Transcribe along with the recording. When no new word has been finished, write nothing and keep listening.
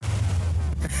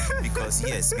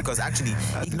because actually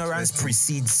ignorance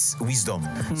precedes wisdom.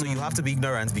 So you have to be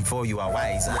ignorant before you are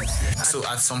wise. So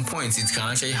at some point, it can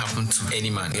actually happen to any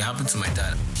man. It happened to my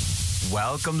dad.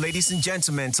 Welcome, ladies and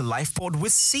gentlemen, to Lifeboard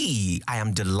with C. I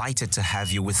am delighted to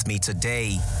have you with me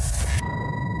today.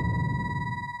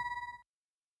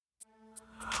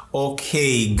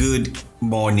 Okay, good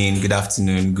morning, good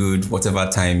afternoon, good whatever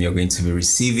time you're going to be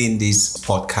receiving this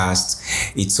podcast.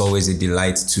 It's always a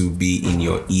delight to be in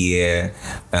your ear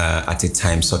at a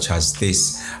time such as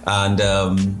this. And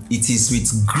it is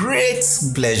with great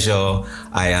pleasure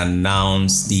I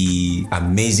announce the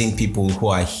amazing people who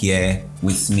are here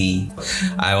with me.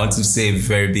 I want to say a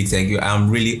very big thank you. I'm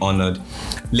really honored.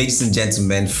 Ladies and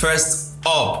gentlemen, first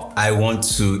up, I want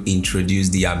to introduce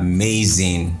the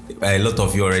amazing, a lot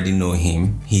of you already know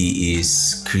him. He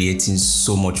is creating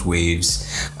so much waves.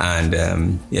 And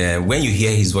when you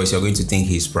hear his voice, you're going to think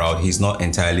he's proud. He's not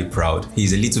entirely proud.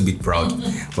 He's a little bit proud.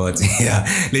 But yeah,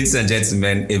 ladies and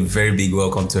gentlemen, a very big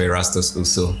welcome to Erastus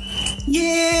also.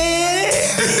 Yeah!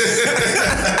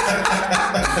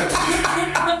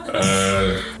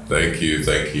 Thank you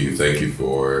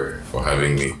for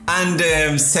having me.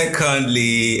 And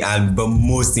secondly, but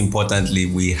most importantly,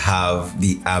 we have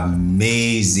the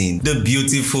amazing, the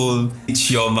beautiful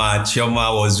Chioma.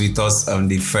 Chioma was with us on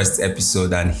the first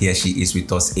episode, and here she is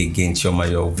with us again. Chioma,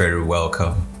 you're very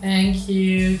welcome. Thank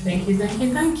you.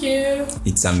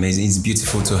 It's amazing. It's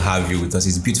beautiful to have you with us.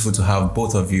 It's beautiful to have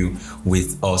both of you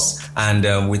with us.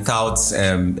 And without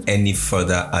any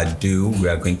further ado, we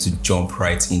are going to jump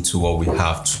right into what we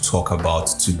have to talk about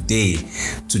today.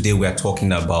 Today we are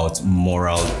talking about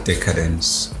moral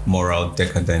decadence.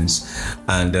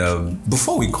 And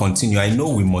before we continue, I know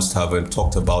we must have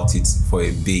talked about it for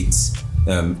a bit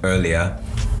earlier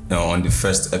on the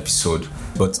first episode,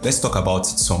 but let's talk about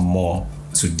it some more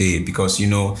today, because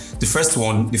the first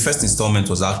installment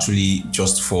was actually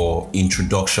just for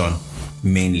introduction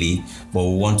mainly, but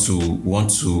we want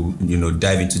to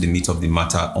dive into the meat of the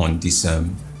matter on this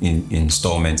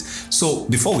installment. So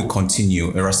before we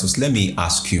continue, Erastus, let me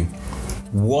ask you,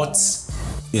 what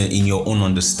in your own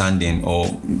understanding, or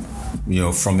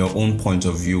from your own point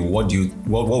of view, what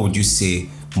would you say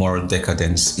moral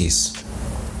decadence is?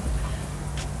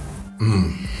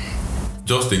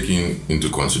 Just taking into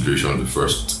consideration the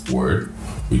first word,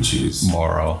 which is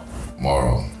moral,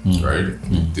 right?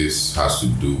 This has to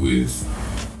do with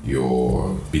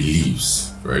your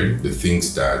beliefs, right? The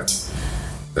things that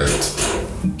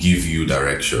give you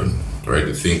direction, right?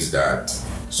 The things that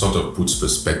sort of puts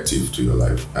perspective to your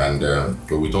life. And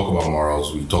when we talk about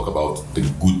morals, we talk about the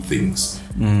good things,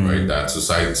 right? That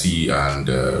society and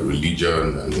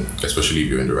religion, and especially if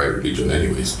you're in the right religion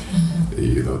anyways,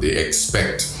 they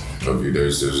expect of you.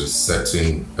 There's a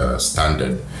certain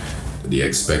standard that they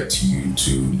expect you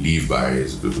to live by,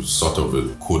 sort of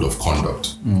a code of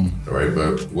conduct, right?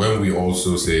 But when we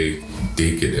also say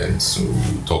decadence,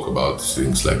 we talk about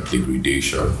things like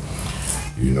degradation,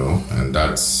 and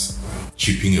that's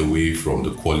chipping away from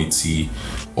the quality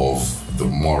of the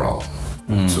moral.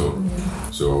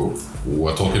 So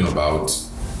we're talking about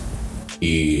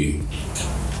a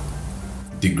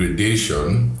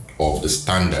degradation of the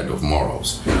standard of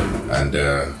morals, and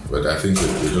but I think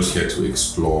that we're just here to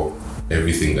explore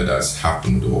everything that has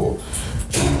happened or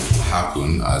will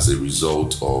happen as a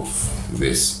result of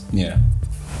this. Yeah,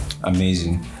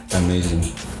 amazing.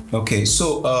 Okay,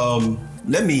 so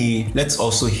let's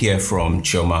also hear from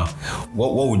Chioma.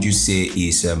 What would you say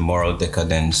is moral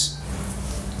decadence?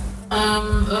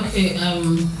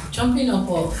 Jumping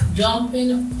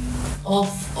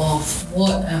off of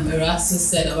what Erastus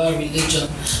said about religion,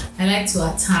 I like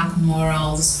to attack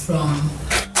morals from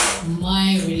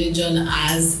my religion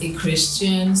as a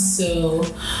Christian. So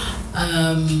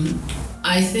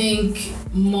I think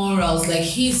morals, like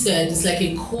he said, it's like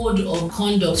a code of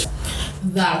conduct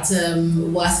that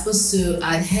we're supposed to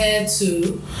adhere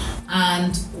to.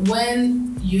 And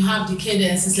when you have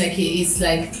decadence, it's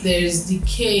like there's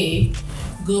decay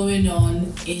going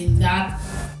on in that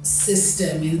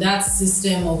system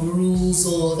of rules,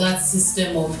 or that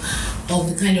system of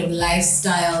the kind of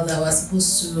lifestyle that we're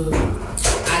supposed to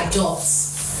adopt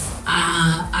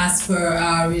as per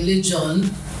our religion,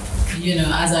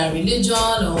 as our religion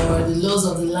or the laws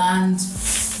of the land,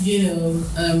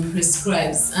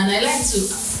 prescribes. And I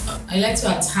like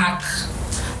to attack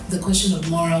the question of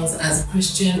morals as a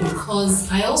Christian, because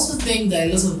I also think that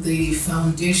a lot of the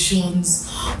foundations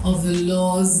of the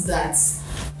laws that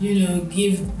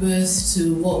give birth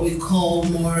to what we call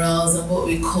morals and what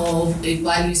we call a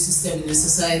value system in the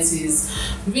society is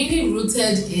really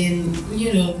rooted in,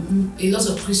 a lot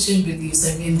of Christian beliefs.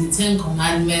 I mean, the Ten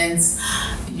Commandments,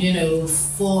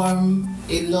 form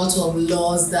a lot of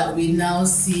laws that we now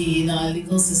see in our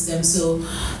legal system. So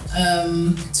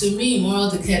to me, moral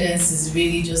decadence is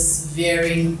really just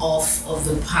veering off of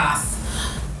the path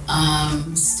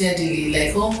steadily,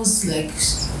 like almost like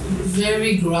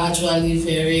very gradually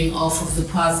veering off of the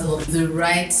path of the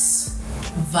right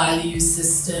value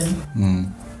system.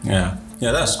 Yeah,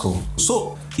 that's cool.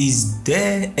 So is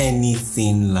there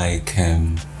anything like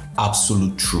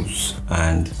absolute truth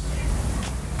and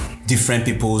different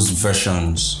people's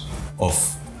versions of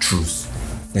truth?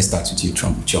 Let's start with you,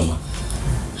 Chioma.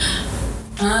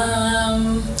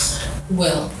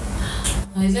 Well,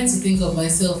 I like to think of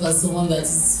myself as someone that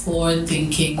is forward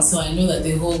thinking. So I know that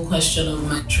the whole question of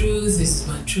my truth, this is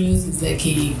my truth,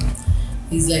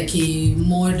 is like a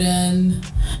modern,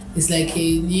 it's like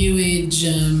a new age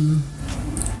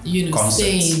concept.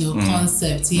 saying or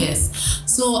concept, yes.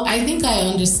 So I think I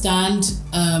understand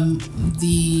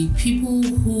the people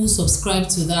who subscribe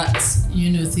to that,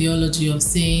 theology of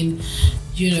saying,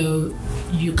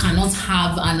 you cannot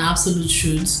have an absolute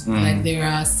truth. Like there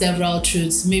are several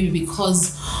truths, maybe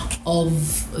because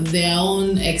of their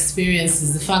own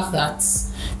experiences, the fact that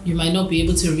you might not be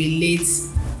able to relate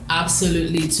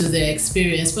absolutely to their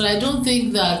experience. But I don't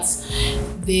think that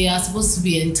they are supposed to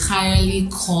be entirely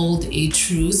called a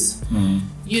truth.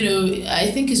 I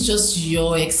think it's just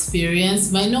your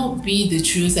experience, might not be the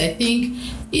truth. I think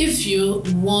if you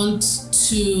want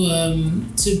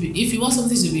if you want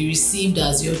something to be received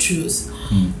as your truth,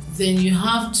 then you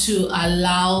have to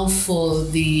allow for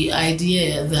the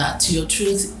idea that your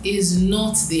truth is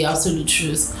not the absolute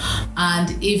truth.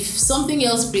 And if something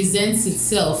else presents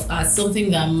itself as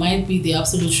something that might be the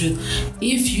absolute truth,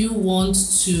 if you want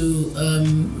to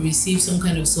receive some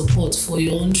kind of support for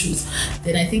your own truth,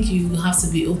 then I think you have to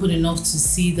be open enough to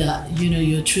see that,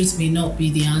 your truth may not be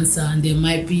the answer, and there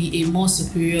might be a more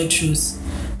superior truth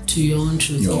to your own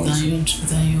truth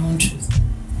than your own truth.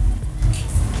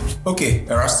 Okay,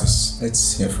 Erastus,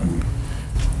 let's hear from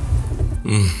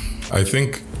you. I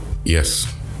think, yes,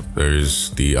 there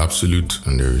is the absolute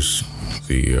and there is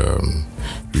the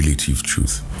relative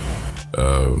truth.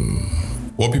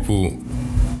 What people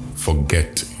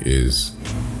forget is,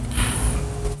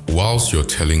 whilst you're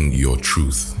telling your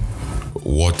truth,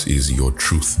 what is your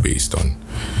truth based on?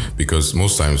 Because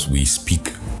most times we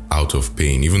speak out of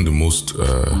pain, even the most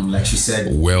like she said,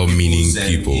 well-meaning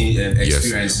people.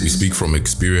 Yes, we speak from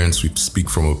experience. We speak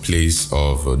from a place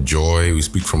of joy. We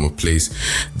speak from a place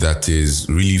that is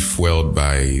really fueled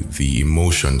by the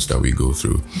emotions that we go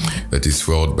through, that is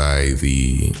fueled by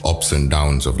the ups and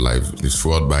downs of life. It's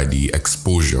fueled by the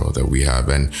exposure that we have,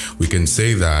 and we can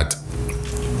say that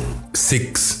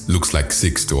 6 looks like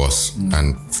 6 to us,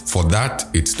 and for that,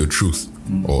 it's the truth.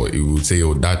 Or you would say,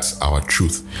 that's our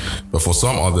truth. But for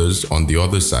some others on the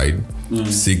other side,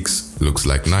 6 looks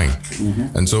like 9.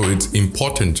 And so it's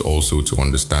important also to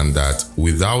understand that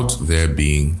without there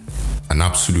being an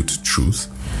absolute truth,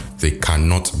 there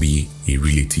cannot be a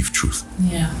relative truth.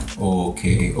 Yeah.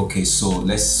 Okay, so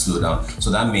let's slow down.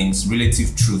 So that means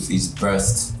relative truth is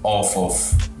birthed off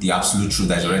of the absolute truth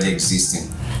that is already existing.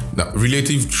 Now,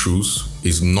 relative truth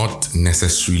is not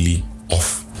necessarily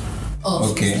off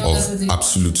of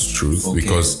absolute truth,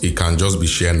 because it can just be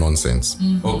sheer nonsense.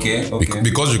 Okay.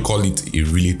 Because you call it a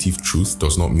relative truth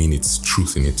does not mean it's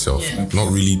truth in itself.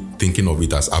 Not really thinking of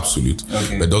it as absolute,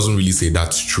 but doesn't really say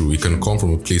that's true. It can come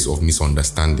from a place of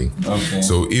misunderstanding.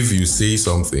 So if you say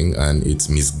something and it's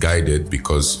misguided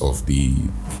because of the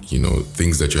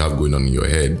things that you have going on in your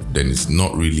head, then it's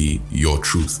not really your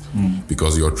truth,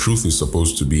 because your truth is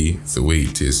supposed to be the way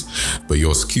it is, but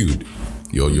you're skewed.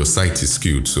 Your sight is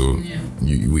skewed, so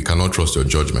we cannot trust your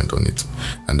judgment on it,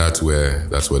 and that's where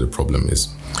the problem is.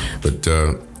 But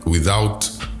without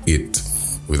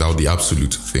the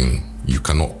absolute thing, you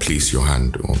cannot place your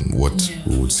hand on what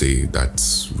we would say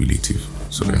that's relative.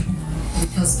 So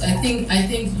because I think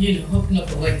hoping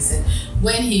up on what he said,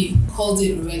 when he called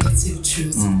it relative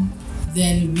truth,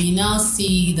 then we now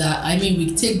see that,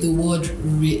 we take the word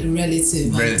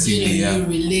relative. Relatively, you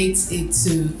relate it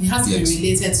to, it has to be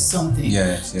related to something.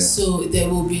 Yes. So there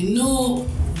will be no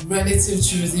relative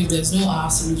truth if there's no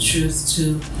absolute truth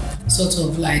to sort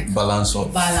of like balance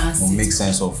or make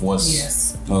sense of what's...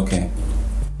 Yes.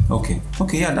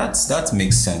 Okay, yeah, that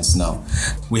makes sense now.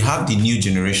 We have the new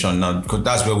generation now, because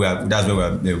that's where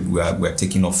we're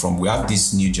taking off from. We have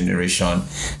this new generation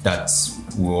that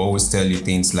will always tell you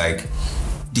things like,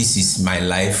 this is my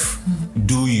life,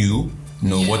 do you?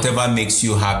 Whatever makes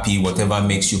you happy, whatever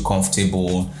makes you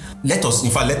comfortable. Let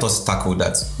us tackle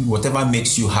that. Whatever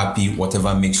makes you happy,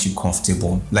 whatever makes you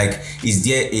comfortable. Like, is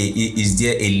there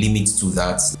a limit to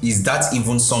that? Is that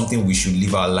even something we should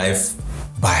live our life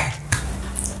by?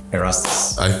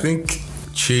 Erastus. I think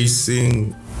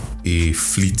chasing a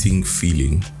fleeting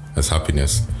feeling as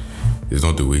happiness is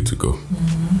not the way to go.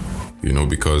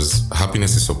 Because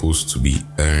happiness is supposed to be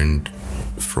earned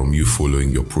from you following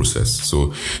your process.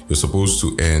 So you're supposed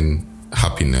to earn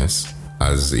happiness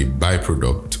as a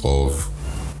byproduct of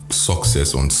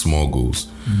success on small goals.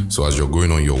 So as you're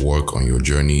going on your work, on your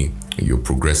journey, you're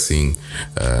progressing,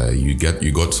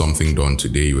 you got something done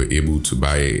today, you were able to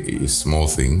buy a small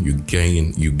thing, you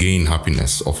gain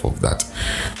happiness off of that.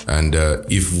 And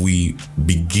if we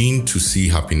begin to see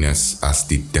happiness as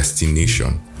the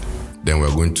destination, then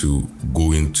we're going to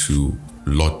go into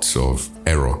lots of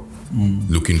error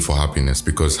looking for happiness,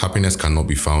 because happiness cannot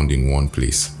be found in one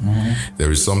place.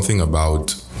 There is something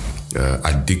about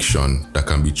addiction that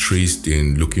can be traced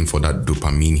in looking for that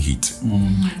dopamine hit,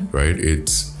 right?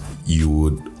 You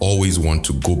would always want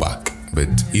to go back, but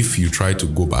if you try to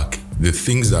go back, the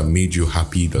things that made you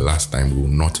happy the last time will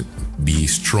not be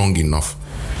strong enough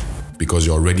because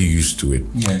you're already used to it.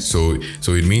 Yes. So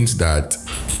it means that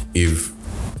if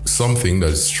something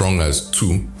that's strong as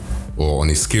 2, or on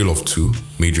a scale of 2,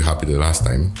 made you happy the last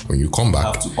time, when you come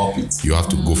back, You have to up it. you have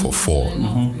to go for 4.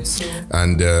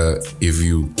 And if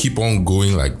you keep on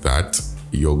going like that,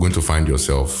 you're going to find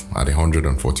yourself at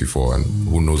 144, and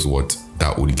who knows what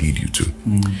that will lead you to.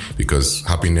 Because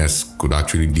happiness could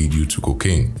actually lead you to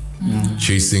cocaine.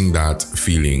 Chasing that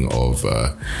feeling of,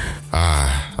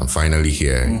 I'm finally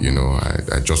here,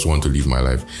 I just want to live my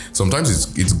life. Sometimes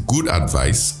it's good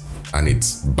advice, and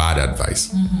it's bad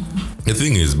advice. The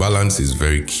thing is, balance is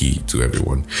very key to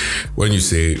everyone. When you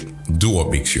say, do what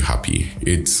makes you happy,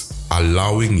 it's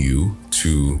allowing you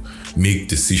to make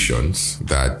decisions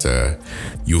that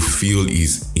you feel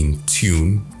is in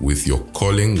tune with your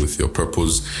calling, with your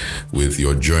purpose, with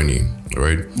your journey,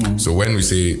 right? So when we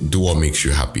say, do what makes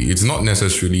you happy, it's not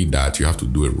necessarily that you have to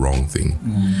do a wrong thing.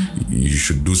 You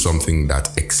should do something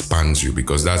that expands you,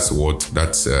 because that's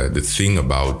the thing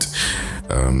about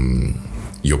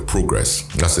your progress.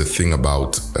 That's the thing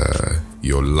about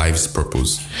your life's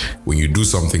purpose. When you do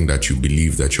something that you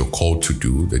believe that you're called to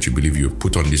do, that you believe you're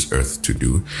put on this earth to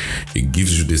do, it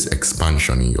gives you this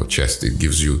expansion in your chest. It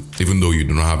gives you, even though you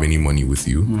do not have any money with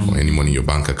you or any money in your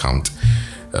bank account,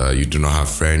 you do not have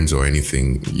friends or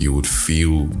anything, you would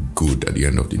feel good at the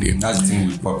end of the day. That's the thing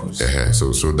with purpose.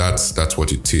 So that's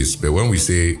what it is. But when we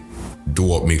say do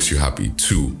what makes you happy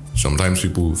too, sometimes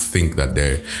people think that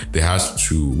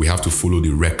we have to follow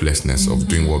the recklessness of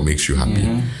doing what makes you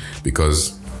happy,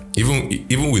 because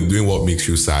even with doing what makes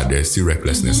you sad, there's still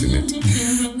recklessness in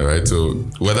it. All right. So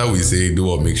whether we say do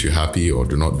what makes you happy or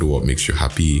do not do what makes you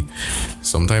happy,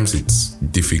 sometimes it's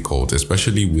difficult,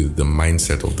 especially with the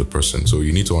mindset of the person. So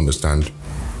you need to understand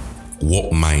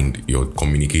what mind you're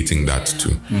communicating that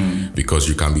to, because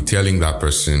you can be telling that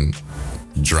person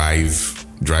drive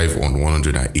on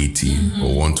 180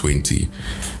 or 120,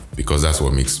 because that's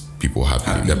what makes people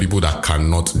happy. There are people that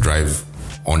cannot drive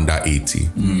under 80,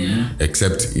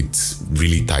 except it's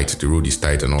really tight, the road is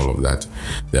tight and all of that.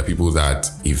 There are people that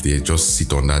if they just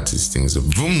sit on that, these things,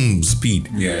 boom, speed.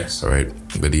 Yes. All right.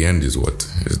 But the end is what?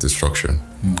 Is destruction.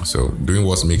 So doing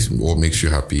what makes you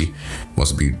happy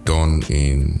must be done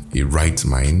in a right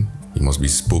mind. It must be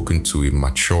spoken to a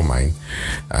mature mind,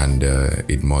 and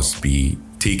it must be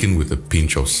taken with a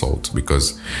pinch of salt,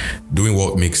 because doing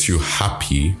what makes you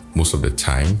happy most of the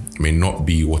time may not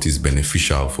be what is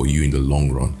beneficial for you in the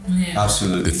long run.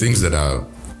 Absolutely. The things that are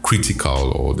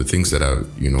critical, or the things that are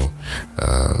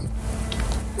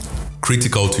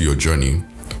critical to your journey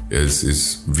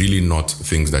is really not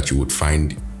things that you would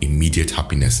find immediate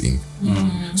happiness in.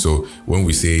 So when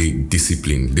we say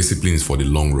discipline is for the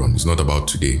long run. It's not about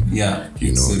today. Yeah.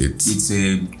 It's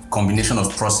a combination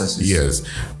of processes. Yes.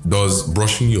 Does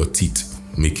brushing your teeth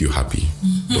make you happy?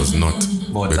 Does not.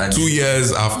 But 2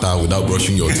 years after, without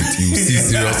brushing your teeth, you see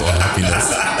serious unhappiness.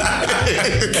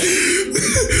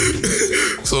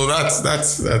 So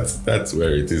that's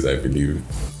where it is, I believe.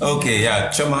 Okay,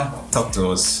 yeah, Choma, talk to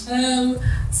us.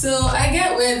 So I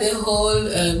get where the whole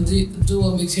do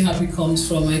what makes you happy comes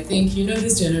from. I think,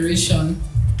 this generation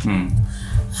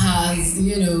has,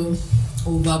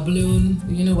 overblown,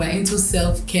 we're into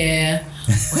self-care,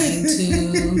 we're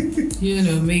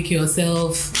into, make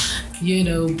yourself,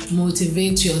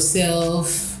 motivate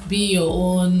yourself, be your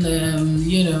own,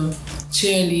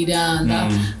 cheerleader,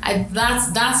 and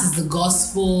that is the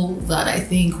gospel that I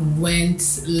think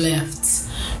went left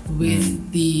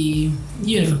with the,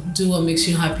 do what makes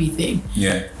you happy thing.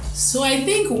 Yeah. So I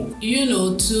think,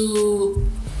 to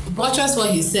buttress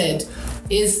what he said,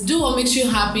 is do what makes you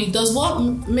happy. Does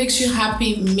what makes you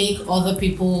happy make other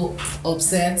people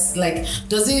upset? Like,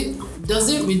 does it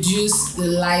reduce the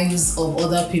lives of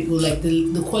other people, like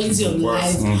the quality of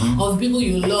life of the people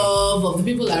you love, of the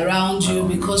people around you,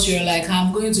 because you're like,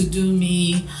 I'm going to do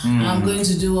me, I'm going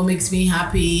to do what makes me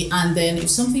happy, and then if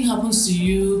something happens to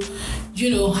you,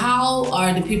 how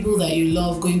are the people that you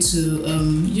love going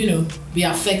to, be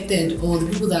affected, or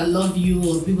the people that love you,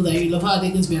 or the people that you love, how are they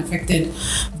going to be affected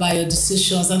by your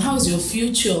decisions, and how is your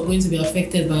future going to be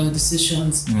affected by your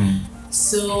decisions?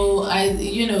 So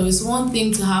it's one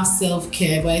thing to have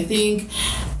self-care, but I think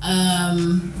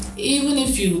even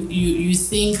if you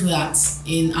think that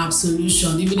in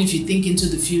absolution, even if you think into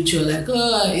the future, like,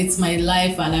 it's my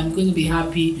life and I'm going to be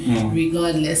happy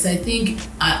regardless, I think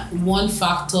one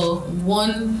factor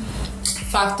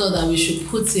that we should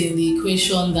put in the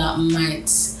equation that might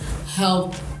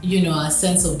help a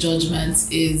sense of judgment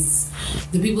is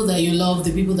the people that you love,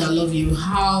 the people that love you.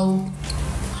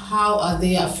 How are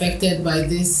they affected by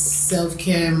this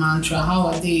self-care mantra? How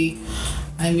are they?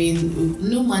 I mean,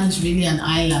 no man is really an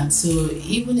island. So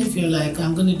even if you're like,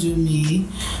 I'm going to do me,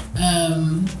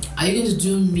 are you going to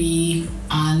do me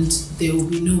and there will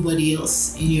be nobody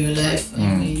else in your life?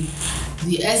 I mean,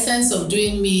 the essence of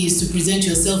doing me is to present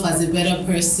yourself as a better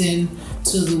person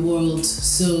to the world.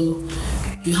 So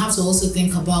you have to also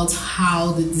think about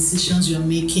how the decisions you're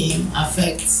making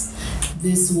affect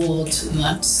this world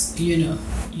that,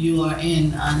 you are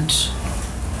in, and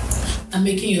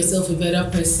making yourself a better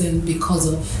person because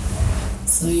of.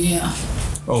 So yeah.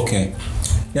 Okay.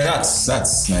 Yeah,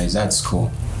 that's nice. That's cool.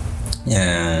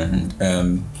 And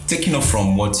taking off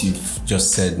from what you've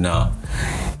just said now,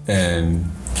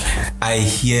 I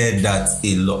hear that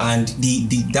a lot, and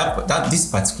that this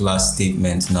particular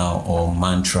statement now, or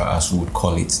mantra as we would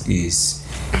call it, is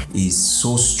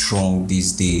so strong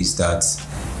these days that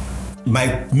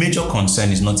my major concern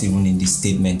is not even in the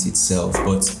statement itself,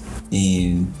 but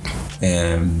in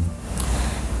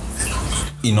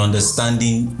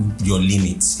understanding your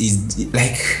limits. Is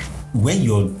like when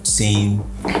you're saying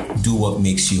do what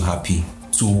makes you happy,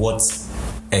 to what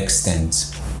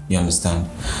extent? You understand?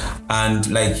 And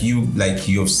like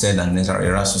you've said, and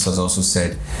Erasmus has also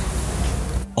said,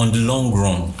 on the long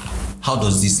run, how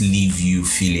does this leave you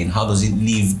feeling? How does it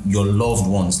leave your loved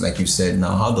ones, like you said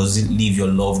now? How does it leave your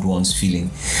loved ones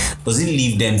feeling? Does it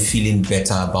leave them feeling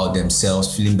better about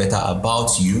themselves, feeling better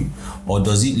about you? Or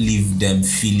does it leave them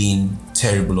feeling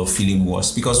terrible or feeling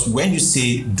worse? Because when you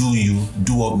say do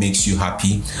what makes you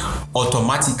happy,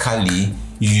 automatically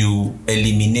you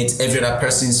eliminate every other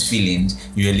person's feelings,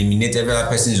 you eliminate every other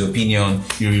person's opinion,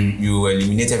 you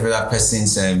eliminate every other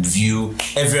person's view,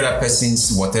 every other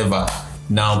person's whatever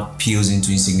now peels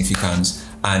into insignificance,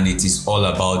 and it is all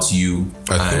about you.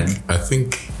 I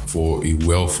think for a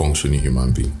well-functioning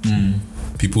human being,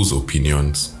 people's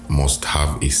opinions must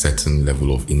have a certain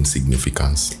level of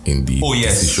insignificance in the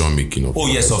decision making of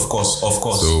yes, of course.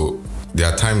 So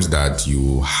there are times that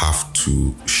you have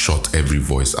to shut every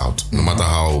voice out, no matter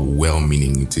how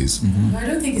well-meaning it is. I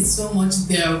don't think it's so much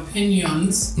their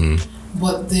opinions,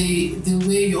 but the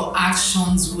way your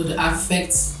actions would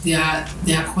affect their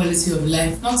quality of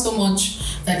life. Not so much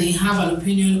that they have an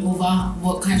opinion over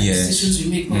what kind of decisions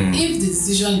you make, but if the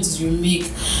decision you make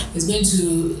is going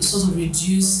to sort of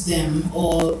reduce them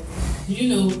or,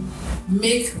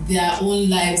 make their own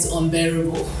lives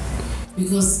unbearable.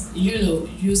 Because,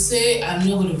 you say, I'm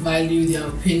not going to value their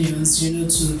opinions,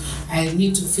 I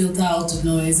need to filter out the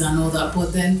noise and all that,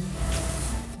 but then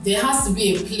there has to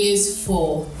be a place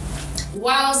for,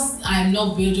 whilst I'm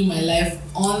not building my life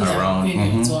on their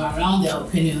opinions or around their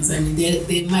opinions, I mean,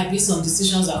 there might be some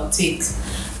decisions I'll take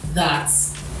that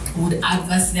would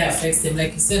adversely affect them.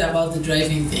 Like you said about the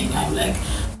driving thing, I'm like,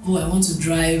 I want to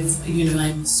drive,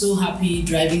 I'm so happy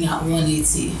driving at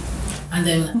 180. And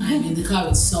then I'm in the car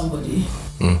with somebody.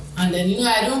 And then,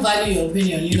 I don't value your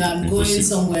opinion. I'm going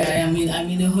somewhere, I'm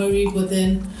in a hurry, but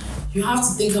then you have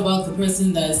to think about the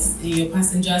person that's in your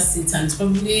passenger seat, and it's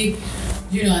probably,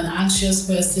 an anxious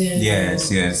person.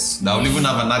 Yes. That will even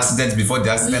have an accident before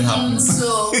the accident happens.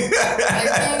 So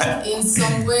I think in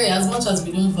some way, as much as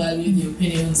we don't value the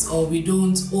opinions, or we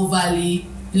don't overly,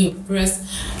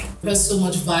 press so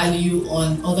much value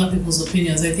on other people's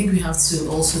opinions, I think we have to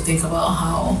also think about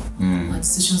how our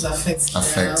decisions affect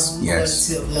their own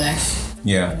quality of life.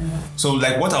 Yeah. So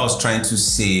like what I was trying to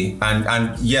say, and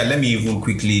let me even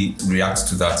quickly react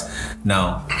to that.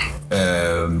 Now,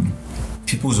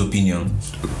 people's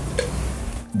opinions,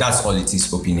 that's all it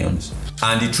is, opinions.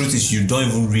 And the truth is, you don't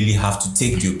even really have to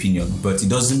take the opinion, but it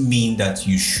doesn't mean that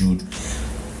you should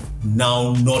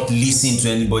now not listen to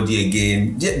anybody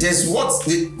again. There's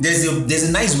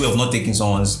a nice way of not taking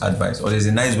someone's advice, or there's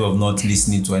a nice way of not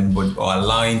listening to anybody, or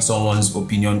allowing someone's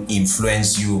opinion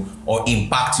influence you or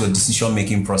impact your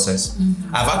decision-making process.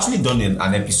 I've actually done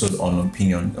an episode on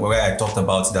opinion where I talked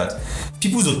about that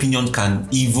people's opinion can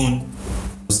even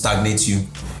stagnate you,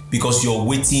 because you're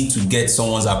waiting to get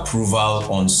someone's approval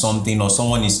on something, or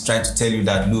someone is trying to tell you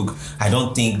that, look, I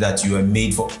don't think that you are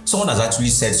made for. Someone has actually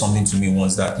said something to me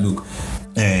once that, look,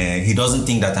 he doesn't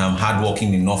think that I'm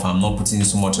hardworking enough, I'm not putting in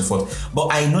so much effort. But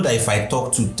I know that if I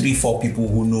talk to 3-4 people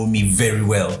who know me very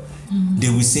well, they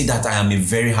will say that I am a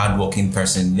very hardworking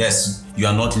person. Yes, you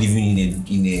are not living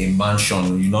in a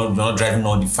mansion, you're not driving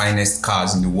all the finest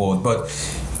cars in the world, but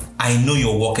I know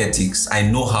your work ethics. I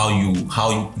know how you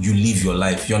live your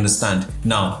life. You understand?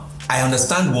 Now, I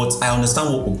understand what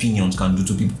opinions can do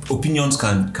to people. Opinions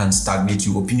can stagnate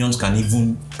you. Opinions can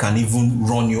even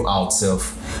run you out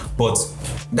self. But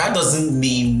that doesn't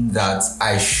mean that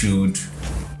I should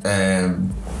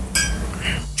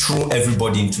throw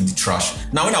everybody into the trash.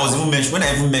 Now, when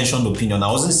I even mentioned opinion,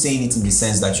 I wasn't saying it in the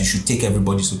sense that you should take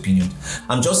everybody's opinion.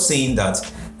 I'm just saying that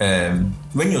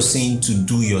when you're saying to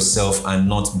do yourself and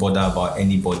not bother about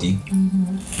anybody,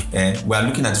 we are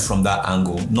looking at it from that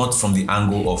angle, not from the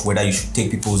angle of whether you should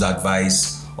take people's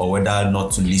advice or whether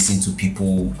not to listen to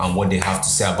people and what they have to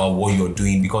say about what you're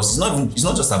doing, because it's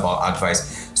not just about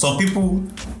advice. Some people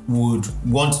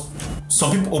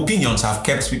opinions have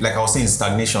kept people, like I was saying,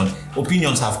 stagnation.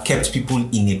 Opinions have kept people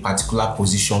in a particular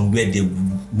position where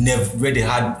they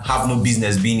have no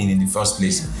business being in the first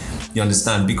place. You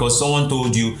understand? Because someone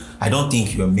told you, I don't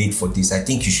think you are made for this. I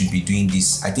think you should be doing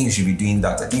this. I think you should be doing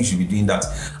that. I think you should be doing that.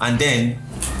 And then,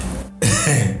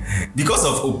 because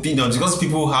of opinions, because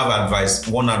people have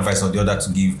one advice or the other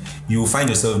to give, you will find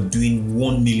yourself doing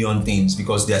 1 million things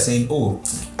because they are saying, oh,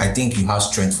 I think you have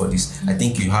strength for this. I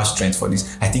think you have strength for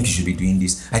this. I think you should be doing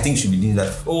this. I think you should be doing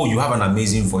that. Oh, you have an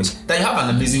amazing voice. That you have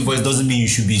an amazing voice doesn't mean you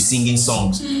should be singing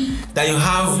songs. That you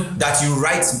have,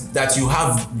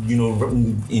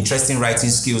 interesting writing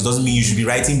skills doesn't mean you should be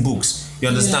writing books. You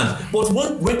understand? Yeah. But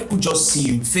when people just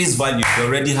see you face value, they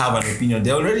already have an opinion.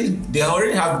 They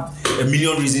already have a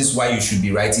million reasons why you should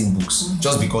be writing books,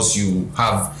 just because you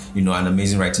have, an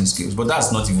amazing writing skills. But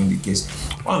that's not even the case.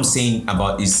 What I'm saying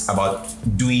is about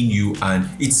doing you, and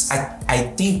it's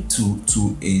I think to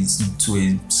a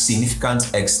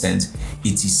significant extent,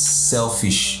 it is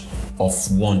selfish of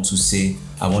one to say,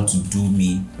 I want to do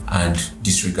me and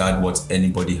disregard what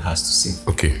anybody has to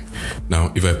say. Okay.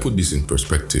 Now, if I put this in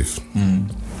perspective,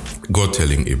 God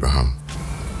telling Abraham,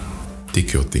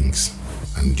 take your things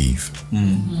and leave.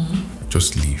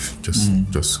 Just leave.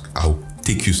 Just I'll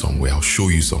take you somewhere. I'll show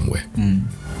you somewhere.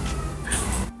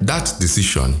 That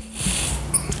decision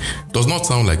does not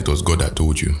sound like it was God that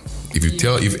told you.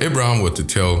 If Abraham were to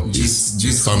tell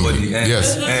his family,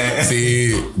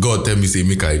 say, God tell me, say,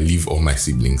 make I leave all my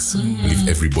siblings, leave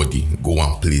everybody, go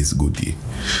one place, go there.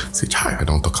 Say, I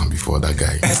don't talk before that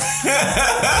guy.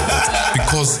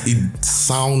 Because it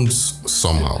sounds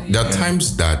somehow. There are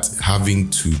times that having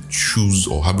to choose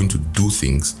or having to do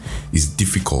things is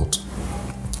difficult.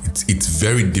 It's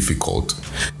very difficult,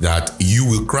 that you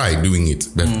will cry doing it,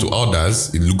 but to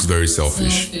others it looks very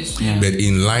selfish. But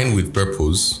in line with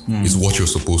purpose is what you're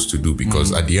supposed to do,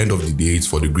 because at the end of the day it's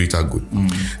for the greater good.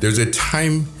 There's a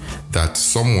time that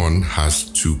someone has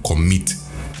to commit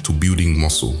to building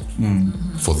muscle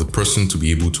for the person to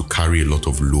be able to carry a lot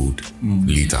of load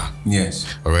later.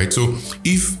 Yes. All right. So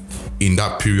if in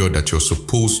that period that you're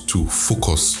supposed to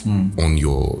focus on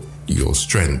your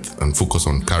strength and focus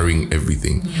on carrying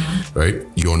everything, right?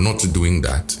 You're not doing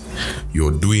that.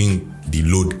 You're doing the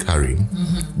load carrying.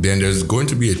 Then there's going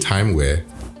to be a time where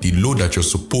the load that you're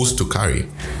supposed to carry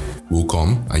will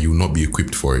come and you will not be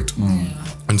equipped for it.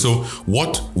 And so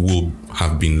what will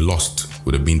have been lost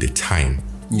would have been the time.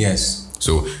 Yes.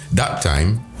 So that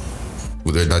time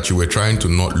that you were trying to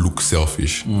not look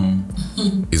selfish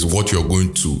is what you're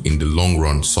going to in the long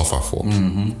run suffer for,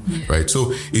 right?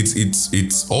 So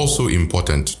it's also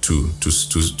important to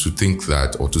think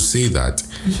that, or to say that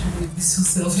we should be so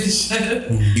selfish.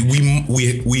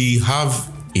 we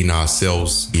have in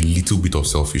ourselves a little bit of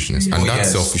selfishness, and that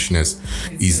selfishness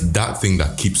is that thing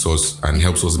that keeps us and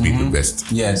helps us be the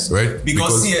best. Yes, right.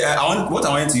 Because what I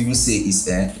wanted to even say is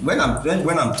when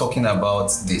I'm talking about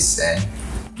this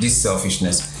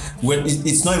selfishness, well,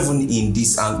 it's not even in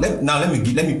this. Let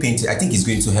me paint it. I think it's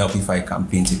going to help if I can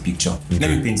paint a picture. Okay.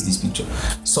 Let me paint this picture.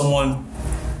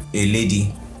 A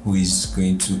lady who is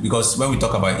going to, because when we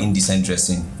talk about indecent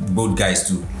dressing, both guys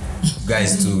too,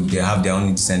 guys too, they have their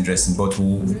own decent dressing, but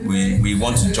we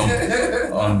want to jump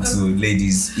onto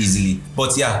ladies easily.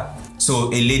 But yeah, so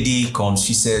a lady comes,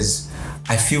 she says,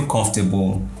 I feel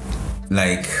comfortable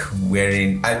like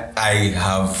wearing, I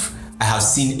have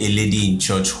seen a lady in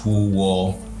church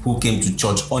who came to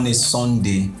church on a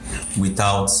Sunday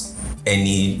without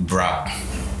any bra.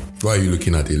 Why are you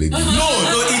looking at a lady? No,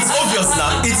 it's obvious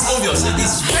now. It's obvious.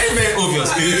 It's very, very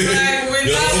obvious.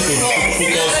 You're supposed to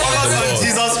focus on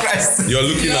Jesus Christ. You're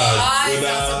looking at.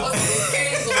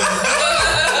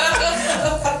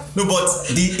 No, but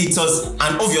it was,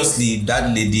 and obviously that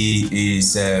lady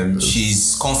is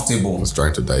she's comfortable. I was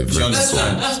trying to dive. You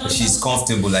understand? She's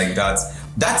comfortable like that.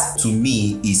 That to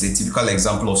me is a typical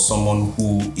example of someone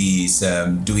who is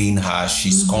doing her.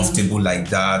 She's comfortable like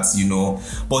that, you know.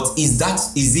 But is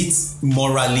it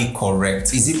morally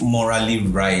correct? Is it morally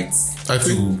right? I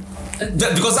think.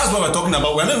 Because that's what we're talking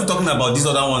about. We're not even talking about these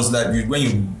other ones that when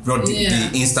you brought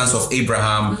the instance of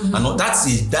Abraham and all, that's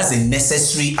a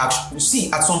necessary action.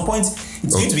 See, at some point,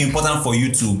 it's going to be important for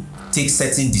you to take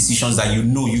certain decisions that you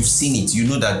know you've seen it. You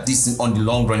know that this on the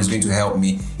long run is going to help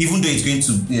me, even though it's going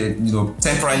to,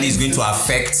 temporarily is going to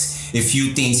affect a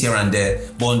few things here and there,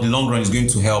 but on the long run, it's going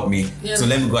to help me. Yeah. So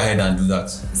let me go ahead and do that.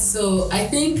 So I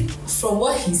think from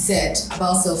what he said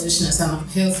about selfishness and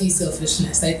healthy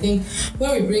selfishness, I think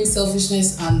when we bring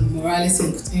selfishness and morality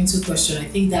into question, I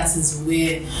think that is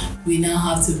where we now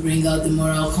have to bring out the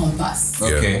moral compass.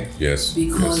 Okay. Yeah. Yes.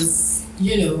 Because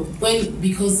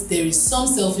because there is some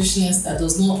selfishness that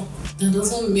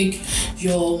doesn't make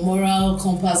your moral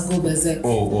compass go berserk.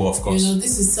 Oh, of course.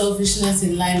 This is selfishness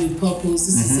in line with purpose.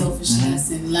 This is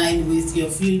selfishness in line with your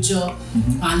future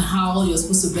and how you're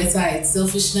supposed to better it.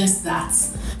 Selfishness that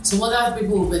some other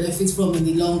people will benefit from in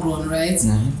the long run, right?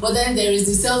 But then there is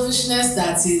the selfishness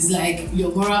that is like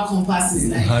your moral compass is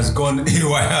like has gone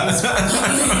haywire. It's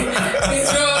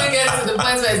probably getting to the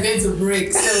point where it's going to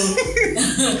break. So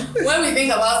when we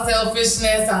think about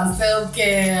selfishness and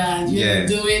self-care and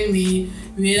doing me,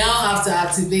 we now have to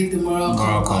activate the moral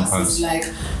compass. It's like,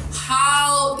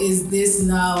 how is this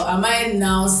now? Am I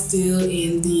now still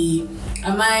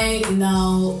am I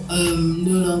now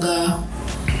no longer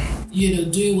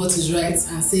doing what is right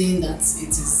and saying that it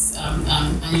is I'm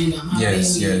having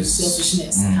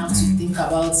selfishness. I have to think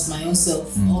about my own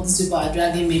self. All these people are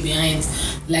dragging me behind,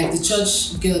 like the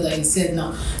church girl that you said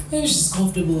now. Maybe she's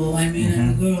comfortable. I mean, I'm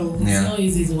a girl. It's not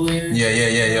easy to wear.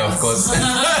 Yeah, of course.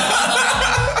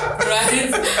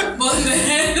 Right? But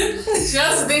then she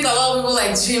has to think about people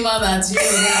like Chima that right?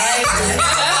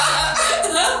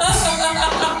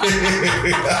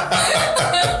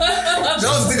 She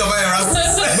has to think about Erasmus.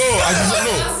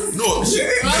 No, you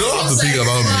don't have to think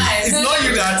about me. It's not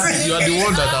you that. You are the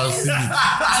one that has seen it.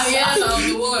 I'm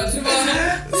the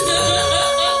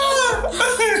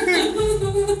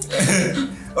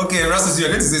one. Okay, Erasmus, you're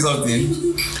going to say something.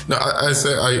 No,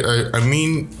 I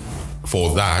mean,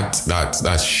 for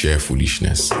that's sheer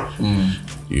foolishness.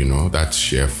 That's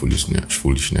sheer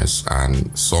foolishness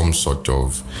and some sort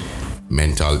of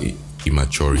mental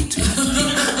immaturity.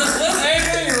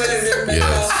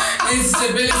 Yes.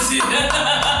 Instability.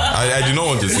 I do not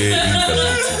want to say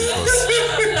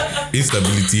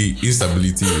instability because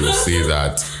instability will say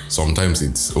that sometimes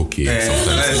it's okay,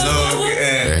 sometimes it's not.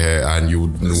 And you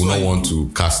will not want to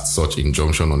cast such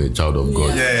injunction on a child of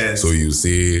God. Yes. So you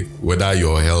say whether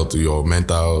your health, your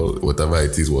mental, whatever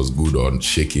it is was good or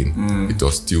shaking, it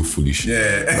was still foolish.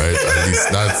 Yeah. Right? At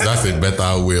least that's a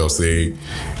better way of saying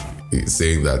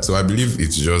that. So I believe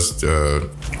it's just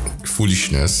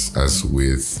foolishness, as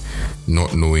with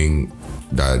not knowing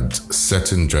that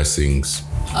certain dressings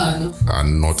are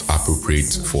not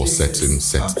appropriate for certain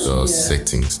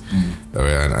settings.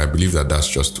 And I believe that that's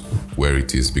just where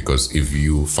it is, because if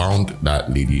you found that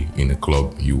lady in a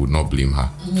club, you would not blame her.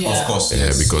 Of course,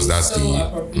 because that's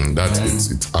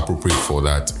it's appropriate for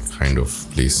that kind of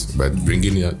place. But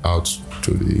bringing it out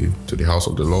to the house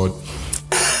of the Lord,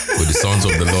 with the sons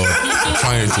of the Lord,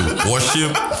 trying to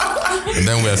worship, and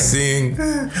then we're singing.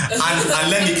 And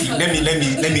let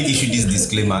me issue this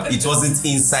disclaimer. It wasn't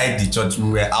inside the church; we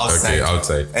were outside. Okay,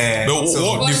 outside. But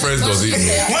what difference does it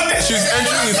make? She's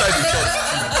entering inside the church.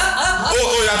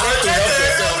 You're trying to help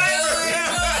yourself.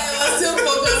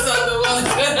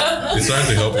 He's trying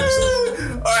to help himself.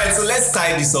 All right, so let's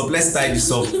tie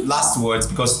this up. Last words,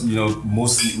 because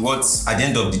mostly what's at the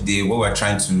end of the day, what we're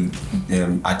trying to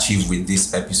achieve with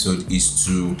this episode is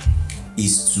to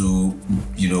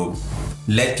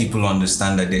let people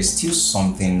understand that there's still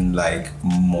something like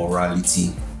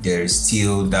morality. There is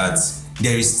still that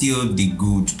there is still the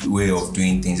good way of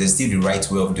doing things. There's still the right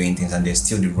way of doing things, and there's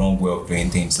still the wrong way of doing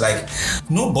things. Like,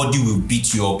 nobody will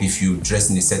beat you up if you dress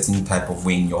in a certain type of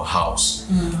way in your house.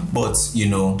 But, you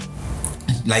know,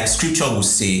 like scripture will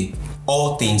say,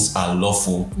 all things are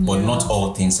lawful, but not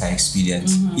all things are expedient.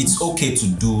 It's okay to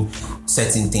do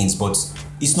certain things, but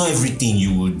it's not everything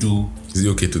you will do. Is it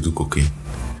okay to do cocaine?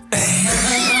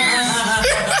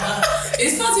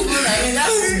 It's not even, I mean,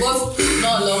 that's both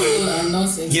not lawful and not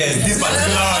safe. Yes, this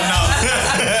particular one now.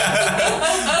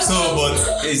 So,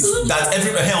 but it's that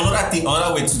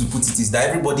another way to put it is that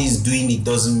everybody is doing it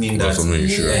doesn't mean that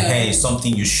it's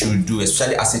something you should do,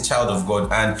 especially as a child of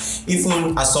God, and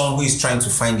even as someone who is trying to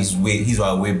find his or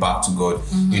her way back to God.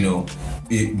 You know,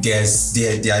 it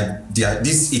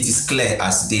is clear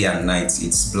as day and night.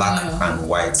 It's black and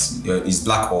white. It's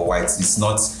black or white. It's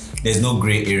not. There's no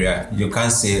gray area. You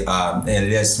can't say,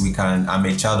 yes, I'm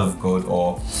a child of God,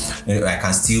 or I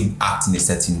can still act in a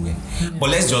certain way.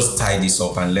 But let's just tie this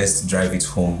up and let's drive it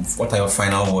home. What are your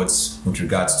final words with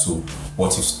regards to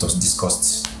what you've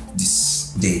discussed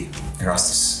this day,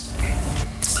 Erastus?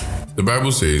 The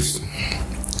Bible says,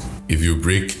 if you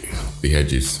break the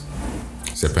hedges,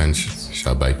 serpents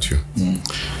shall bite you.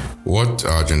 What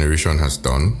our generation has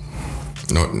done,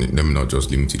 let me not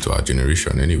just limit it to our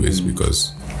generation anyways,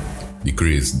 because the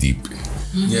decree is deep.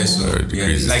 Yes,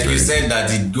 like you said that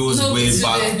it goes way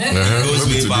back. It goes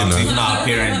way back to even our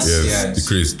parents. Yes, the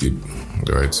decree is deep.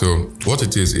 All right. So what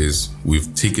it is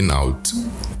we've taken out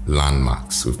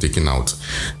landmarks, we've taken out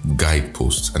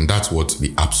guideposts, and that's what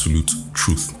the absolute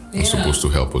truth is supposed to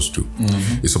help us do.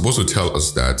 It's supposed to tell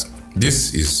us that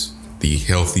this is the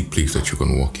healthy place that you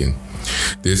can walk in.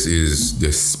 This is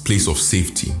this place of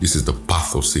safety. This is the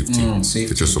path of safety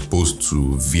that you're supposed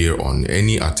to veer on.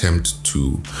 Any attempt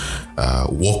to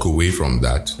walk away from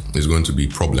that is going to be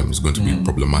problem. It's going to be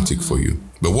problematic for you.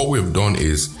 But what we've done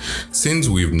is, since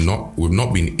we've not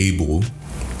been able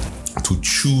to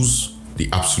choose the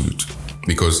absolute,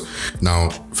 because now,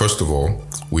 first of all,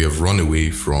 we have run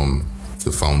away from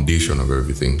the foundation of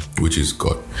everything, which is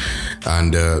God.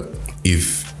 And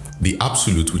if the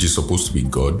absolute, which is supposed to be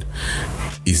God,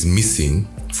 is missing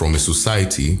from a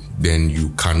society, then you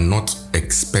cannot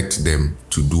expect them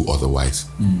to do otherwise.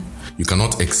 You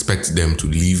cannot expect them to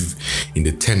live in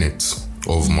the tenets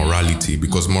of morality,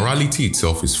 because morality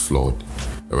itself is flawed.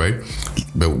 All right,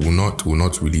 but we'll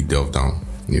not really delve down,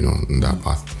 in that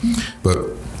path. But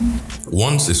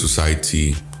once a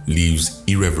society lives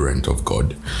irreverent of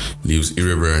God, lives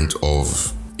irreverent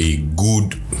of a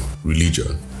good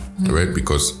religion, right?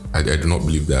 Because I do not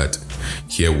believe that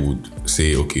here would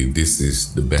say, okay, this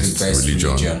is the best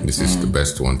religion. This is the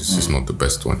best one. This is not the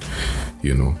best one,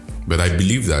 But I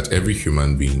believe that every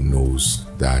human being knows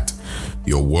that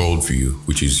your worldview,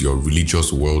 which is your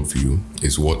religious worldview,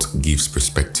 is what gives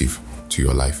perspective to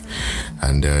your life.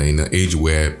 And in an age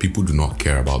where people do not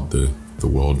care about the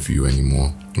worldview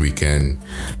anymore, we can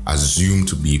assume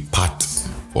to be part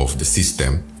of the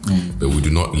system, but we do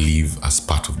not live as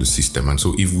part of the system. And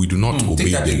so if we do not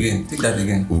obey them, take that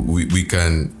again. We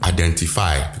can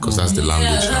identify, because that's the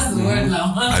language. That's the word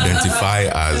now. Identify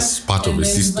as part of the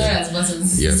system.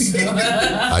 Yes.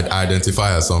 I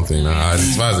identify as something. I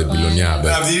identify as a billionaire,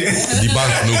 but the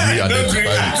bank no agree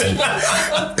identify.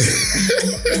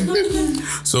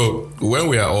 So when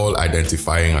we are all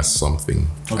identifying as something,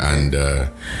 and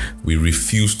we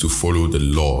refuse to follow the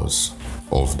laws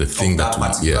of the thing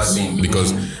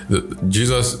because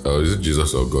Jesus, is it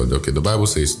Jesus or God? Okay, the Bible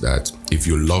says that if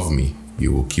you love me,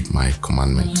 you will keep my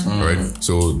commandment, right?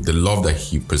 So the love that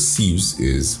he perceives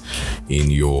is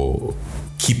in your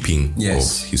keeping of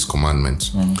his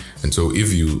commandments. And so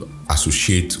if you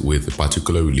associate with a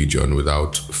particular religion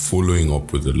without following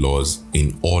up with the laws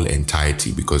in all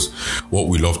entirety, because what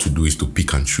we love to do is to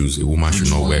pick and choose. A woman should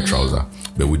not wear trouser,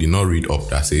 but we did not read up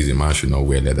that says a man should not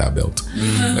wear leather belt.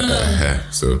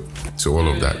 So all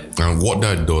of that. And what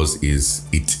that does is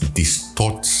it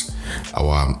distorts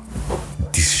our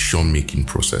decision-making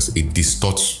process. It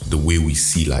distorts the way we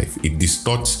see life. It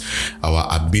distorts our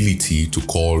ability to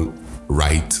call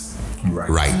right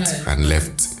and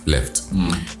left.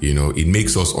 It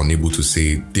makes us unable to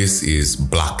say this is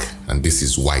black and this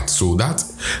is white. So that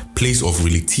place of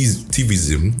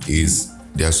relativism is,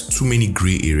 there's too many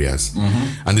gray areas.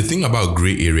 And the thing about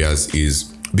gray areas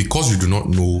is, because you do not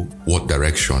know what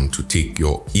direction to take,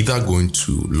 you're either going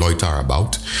to loiter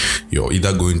about, you're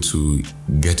either going to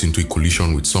get into a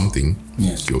collision with something,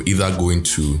 you're either going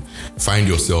to find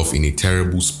yourself in a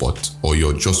terrible spot, or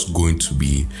you're just going to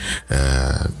be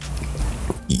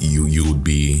you would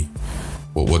be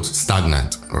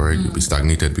stagnant, all right? You'll be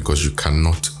stagnated because you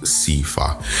cannot see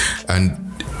far. And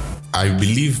I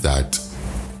believe that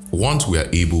once we are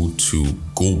able to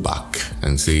go back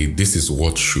and say, this is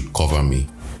what should cover me,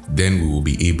 then we will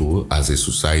be able as a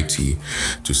society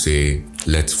to say,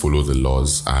 let's follow the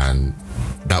laws, and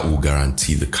that will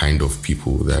guarantee the kind of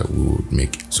people that we will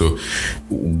make. So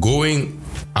going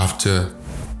after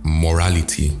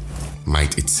morality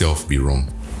might itself be wrong.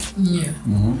 Yeah.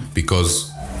 Mm-hmm.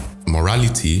 Because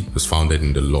morality was founded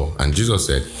in the law. And Jesus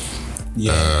said,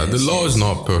 the law is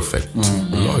not perfect.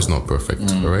 The law is not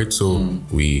perfect. All right. So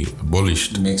we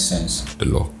abolished Makes sense. the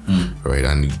law. All right.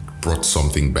 And it brought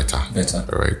something better.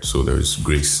 All right. So there is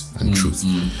grace and truth.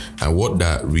 And what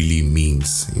that really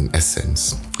means in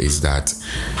essence is that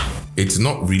it's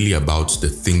not really about the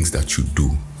things that you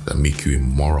do that make you a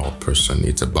moral person.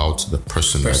 It's about the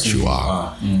person that you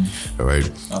are. All right.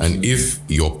 Absolutely. And if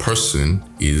your person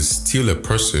is still a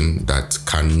person that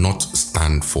cannot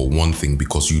stand for one thing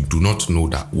because you do not know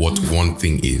that what one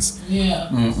thing is,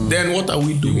 then what are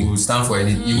we doing? You will stand for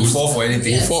anything. You will fall for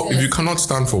anything. If you cannot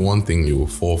stand for one thing, you will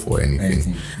fall for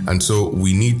anything. And so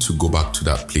we need to go back to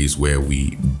that place where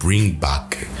we bring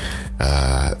back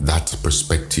that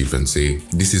perspective and say,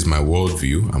 this is my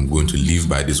worldview. I'm going to live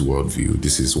by this worldview.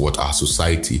 This is what our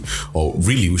society, or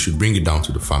really we should bring it down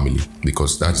to the family,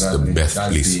 because that's the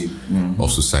birthplace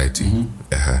of society.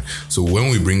 So when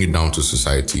we bring it down to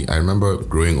society, I remember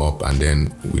growing up and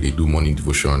then we did do morning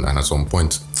devotion, and at some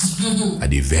point I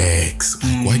did vex.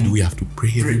 Why do we have to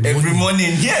pray every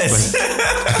morning? Yes.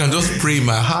 I can just pray in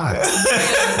my heart.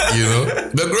 You know?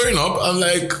 But growing up, I'm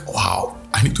like, wow,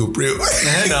 I need to pray.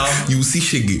 You see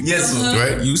shiggy. Yes.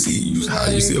 Right? You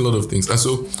see a lot of things. And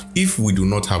so if we do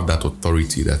not have that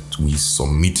authority that we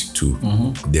submit to,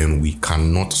 then we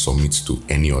cannot submit to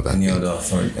any other thing. Other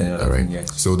authority. All right.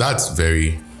 Yes. So that's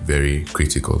very, very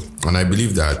critical. And I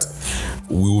believe that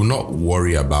we will not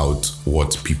worry about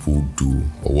what people do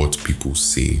or what people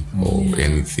say or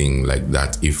anything like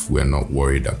that if we're not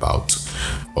worried about,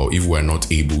 or if we're not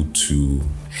able to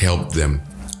help them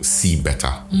see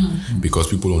better, because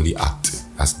people only act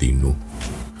as they know.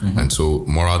 And so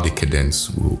moral decadence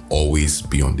will always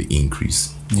be on the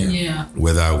increase.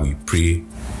 Whether we pray,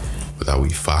 whether we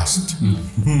fast,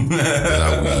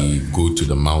 whether we go to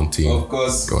the mountain, of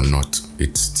course, or not,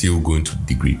 it's still going to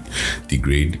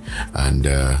degrade and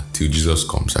till Jesus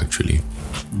comes, actually.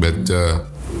 But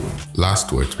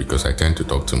last words, because I tend to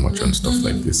talk too much on stuff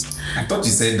like this. I thought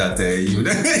you said that you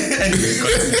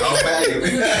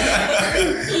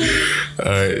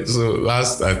All right, so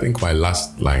I think my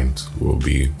last line will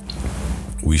be,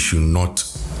 we should not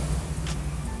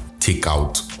take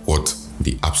out what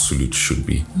the absolute should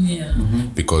be.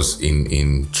 Because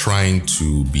in trying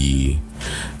to be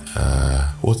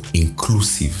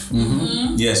inclusive.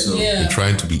 Yes. In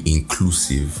trying to be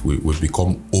inclusive, we've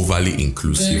become overly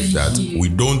inclusive that we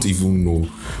don't even know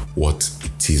what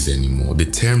it is anymore. The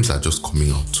terms are just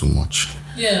coming out too much.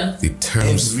 The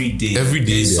terms every day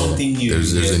there's something new.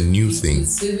 There's a new thing.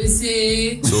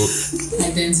 CVC, so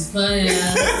identifier.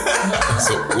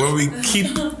 So when we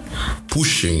keep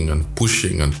pushing and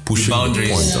pushing and pushing the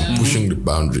points and pushing the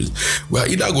boundaries, we are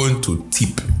either going to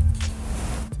tip,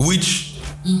 which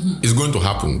is going to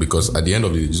happen, because at the end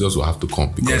of the day, Jesus will have to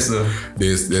come, because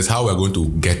there's how we're going to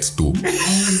get to that.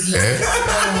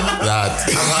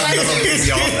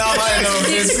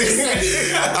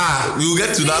 We'll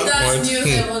get to that point.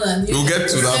 We'll get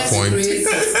to that point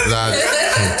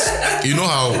that you know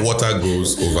how water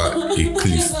goes over a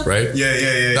cliff, right?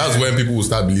 That's when people will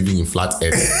start believing in flat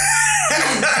earth.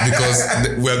 Because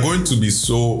we're going to be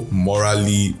so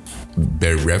morally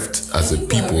bereft as a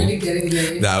people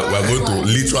that we're going to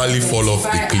literally fall off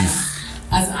the cliff.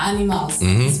 As animals,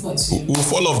 we'll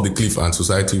fall off the cliff and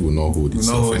society will not hold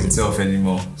itself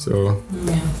anymore. So,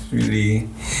 really,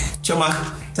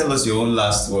 Choma, tell us your own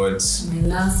last words. My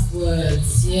last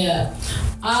words,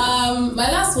 my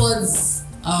last words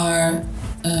are,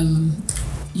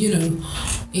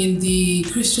 in the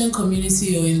Christian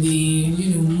community, or in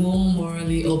the more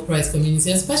morally upright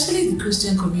community, especially the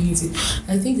Christian community,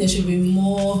 I think there should be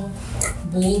more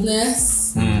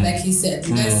boldness, like he said.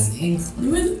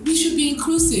 We should be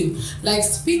inclusive. Like,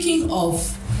 speaking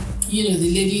of the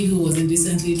lady who was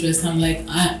indecently dressed, I'm like,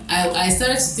 I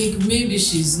started to think maybe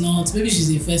she's a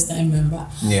first-time member.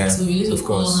 So we need to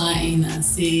call her in and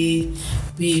say,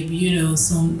 babe,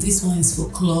 this one is for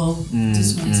club,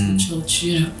 this one is for church,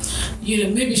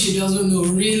 maybe she doesn't know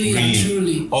really and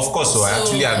truly. Of course, so I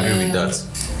actually agree with that.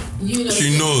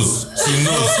 She knows.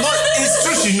 It's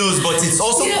true, she knows, but it's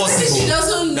also possible she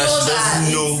doesn't know that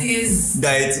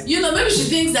maybe she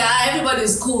thinks that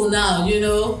everybody's cool now,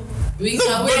 We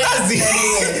can wear that's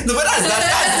anywhere. but that's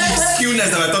the skewness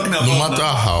that we're talking about. No matter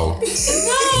how.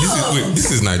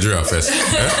 This is Nigeria first.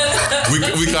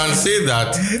 We can say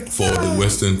that for the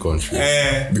Western country.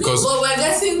 Because but we're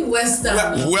getting Western.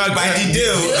 Well, by the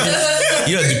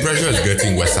day. Yeah, the pressure is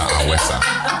getting Western and Western.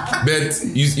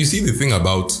 But you see the thing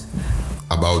about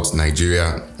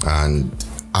Nigeria and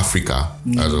Africa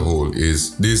as a whole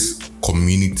is this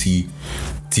community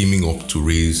teaming up to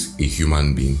raise a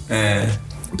human being.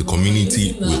 The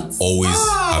community will always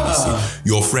have a say.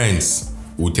 Your friends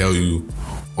will tell you,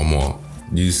 Omo,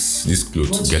 this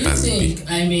clothes get as big.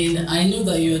 I mean, I know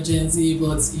that you're Gen Z,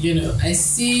 but I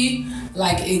see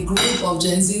like a group of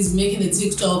Gen Zs making a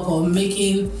TikTok or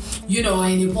making, in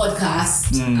a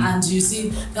podcast, and you see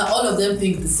that all of them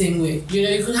think the same way.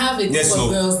 You could have a group of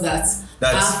girls that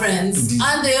are friends,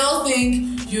 and they all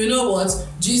think, you know what,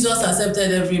 Jesus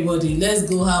accepted everybody. Let's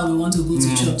go how we want to go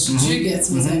to church. Do you get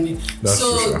what I mean? That's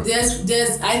so true.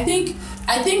 there's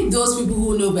I think those people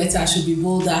who know better should be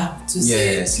bolder to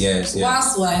say,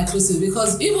 whilst we're inclusive,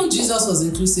 because even Jesus was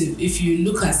inclusive. If you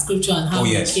look at scripture and how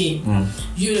he came,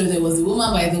 there was the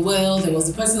woman by the well, there was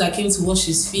the person that came to wash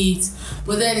his feet,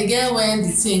 but then again, when the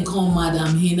thing come,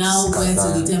 madam, he now went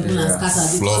to the temple and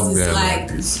scattered, because it's like,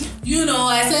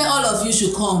 I say all of you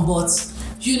should come, but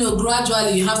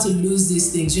gradually you have to lose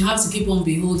these things. You have to keep on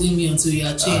beholding me until you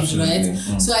are changed, right?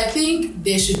 So I think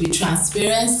there should be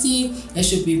transparency, there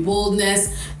should be boldness,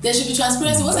 there should be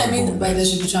transparency. What I mean by there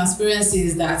should be transparency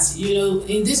is that,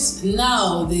 in this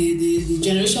now, the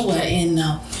generation we're in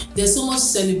now, there's so much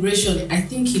celebration. I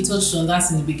think he touched on that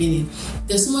in the beginning.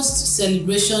 There's so much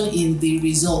celebration in the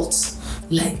results.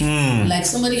 Like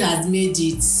somebody has made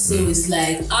it, so it's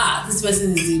like, this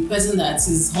person is the person that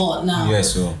is hot now.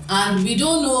 Yes, so. And we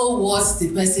don't know what the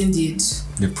person did.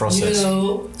 The process.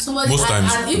 Somebody, most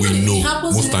times and even we know. It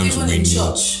happens Most times even we in know.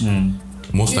 church.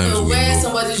 Most times we where know.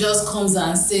 somebody just comes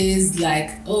and says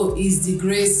like, oh, it's the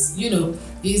grace,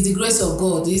 it's the grace of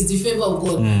God, it's the favor of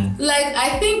God. Like,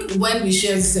 I think when we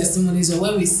share these testimonies or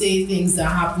when we say things that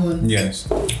happen,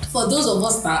 for those of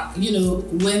us that,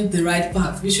 went the right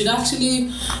path, we should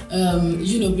actually,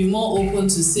 be more open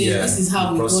to say, this is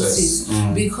how we got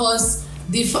it. Because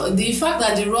the fact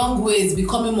that the wrong way is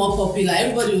becoming more popular,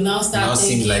 everybody will now start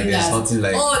thinking like that's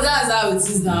how it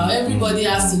is now. Everybody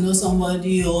has to know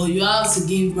somebody, or you have to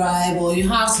give bribe, or you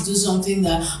have to do something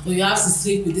or you have to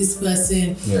sleep with this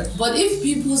person. But if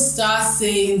people start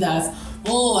saying that,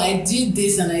 oh, I did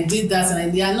this and I did that,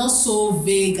 and they are not so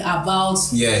vague about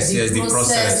the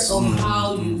process of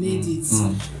how you made it,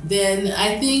 then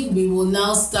I think we will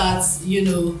now start,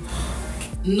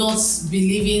 not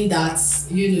believing that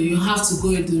you have to go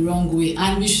it the wrong way.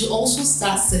 And we should also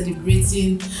start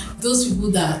celebrating those people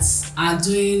that are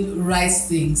doing right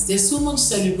things. There's so much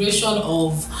celebration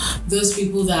of those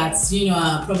people that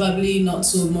are probably not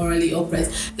so morally upright.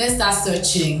 Let's start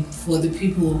searching for the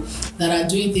people that are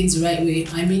doing things the right way.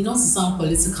 I mean, not to sound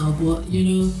political, but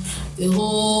the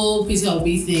whole Peter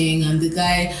Obi thing, and the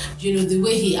guy, the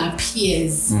way he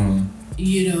appears,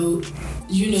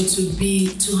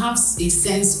 to have a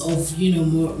sense of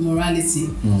morality.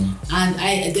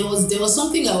 And there was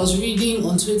something I was reading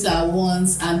on Twitter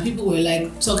once, and people were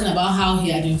like talking about how he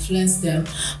had influenced them,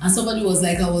 and somebody was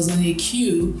like, I was on a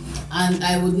queue and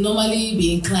I would normally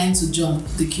be inclined to jump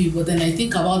the queue, but then I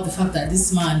think about the fact that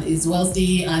this man is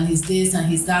wealthy and he's this and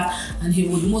he's that, and he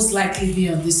would most likely be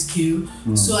on this queue,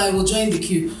 so I will join the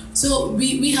queue. So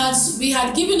we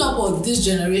had given up on this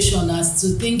generation as to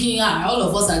thinking all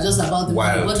of us are just about the money.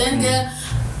 But then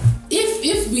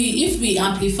if we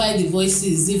amplify the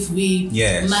voices, if we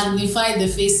magnify the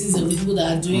faces of the people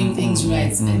that are doing things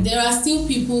right, there are still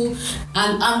people,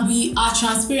 and we are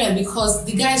transparent, because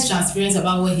the guy is transparent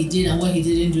about what he did and what he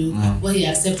didn't do, what he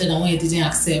accepted and what he didn't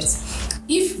accept.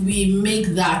 If we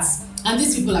make that, and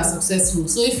these people are successful,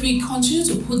 so if we continue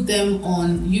to put them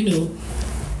on,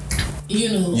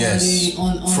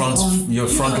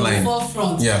 front line.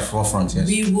 Forefront, yes.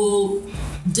 We will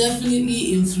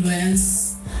definitely influence,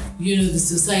 the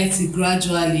society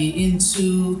gradually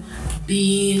into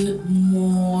being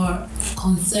more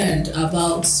concerned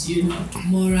about,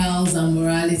 morals and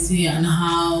morality, and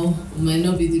how it might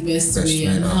not be the best way,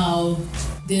 and how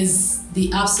there's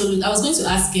the absolute. I was going to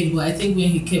ask him, but I think when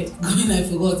he kept going, I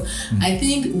forgot. I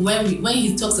think when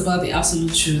he talks about the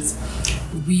absolute truth,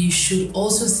 we should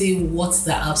also say what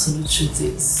the absolute truth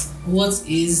is. What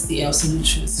is the absolute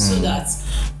truth? So that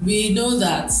we know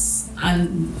that,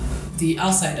 and the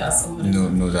outsiders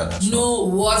know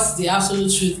what the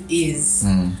absolute truth is.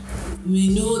 We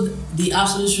know the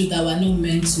absolute truth that we're not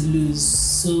meant to lose.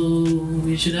 So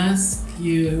we should ask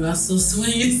you, Rasos,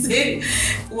 when you say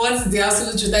what's the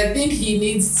absolute truth. I think he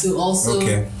needs to also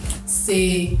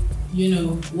say,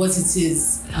 what it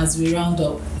is as we round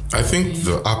up. I think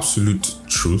the absolute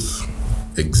truth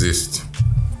exists.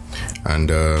 And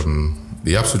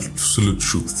the absolute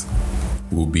truth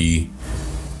will be,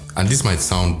 and this might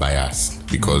sound biased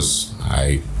because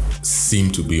I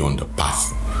seem to be on the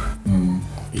path,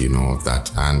 of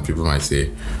that. And people might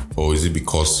say, oh, is it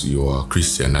because you're a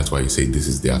Christian? That's why you say this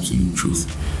is the absolute truth.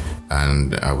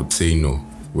 And I would say no.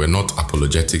 We're not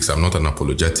apologetics. I'm not an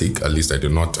apologetic. At least I do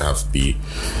not have the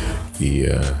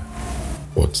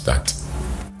what's that?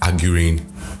 Arguing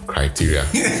criteria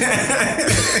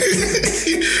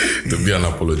to be an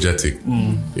apologetic.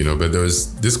 But there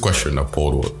was this question that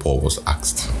Paul was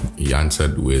asked. He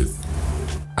answered with,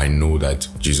 I know that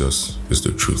Jesus is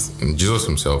the truth. And Jesus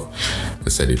himself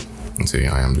has said it and say,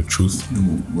 I am the truth.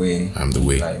 The way. I am the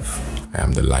way. Life. I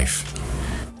am the life.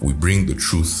 We bring the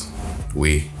truth,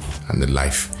 way, and the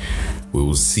life. We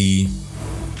will see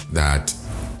that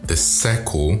the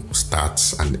circle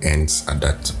starts and ends at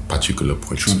that particular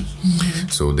point.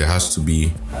 So there has to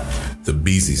be the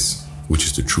basis, which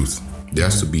is the truth. There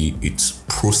has to be its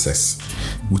process,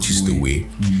 which is the way,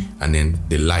 and then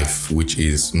the life, which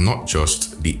is not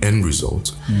just the end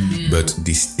result, but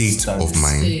the state of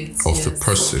mind of the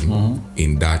person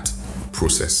in that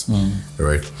process. All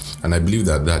right. And I believe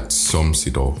that sums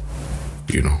it all,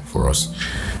 for us.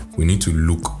 We need to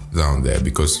look down there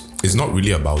because it's not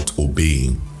really about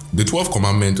obeying. The 12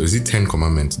 commandments, or is it 10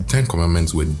 commandments? The 10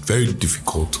 commandments were very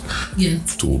difficult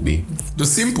to obey. The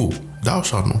simple, thou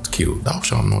shalt not kill, thou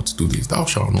shalt not do this, thou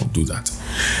shalt not do that.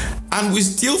 And we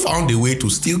still found a way to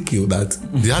still kill that.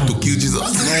 They had to kill Jesus.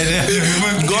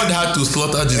 God had to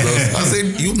slaughter Jesus. I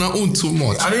said, you now own too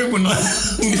much. I don't even know.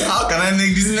 How can I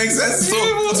make this make sense?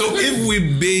 So if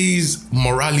we base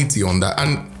morality on that,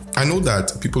 and I know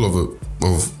that people of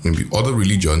maybe other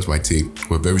religions might say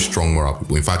we're very strong moral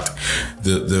people. In fact,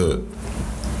 the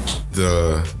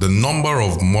number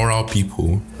of moral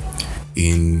people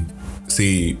in,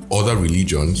 say, other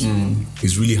religions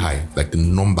is really high. Like the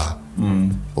number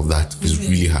of that is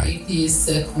really high.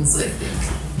 Circles, I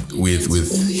think. With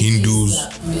Hindus,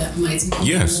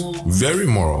 yes, very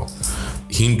moral.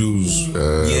 Hindus,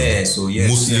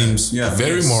 Muslims,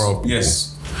 very moral people. Yes.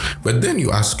 But then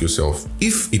you ask yourself,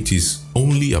 if it is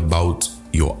only about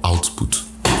your output,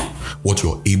 what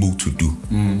you're able to do,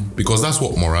 because that's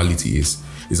what morality is.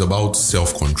 It's about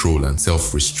self-control and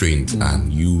self-restraint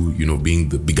and you being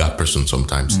the bigger person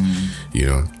sometimes.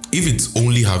 If it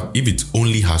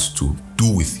only has to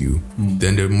do with you,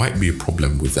 then there might be a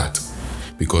problem with that.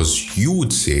 Because you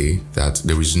would say that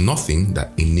there is nothing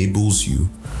that enables you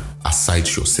aside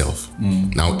yourself.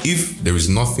 Now, if there is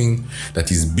nothing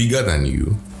that is bigger than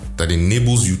you that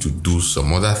enables you to do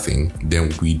some other thing,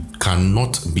 then we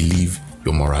cannot believe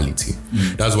your morality.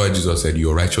 That's why Jesus said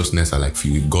your righteousness are like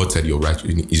filthy. God said your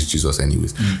righteousness is Jesus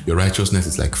anyways. Your righteousness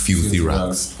is like filthy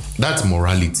rags. That's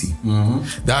morality.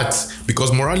 That's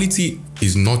because morality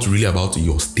is not really about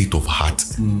your state of heart.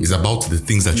 It's about the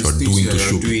things that you're doing to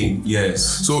show people. Yes.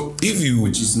 So if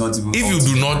you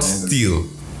do not steal,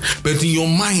 but in your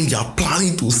mind you're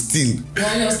planning to steal.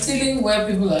 Well, you're stealing where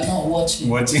people are not watching.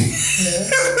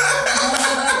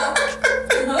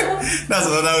 That's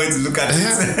another way to look at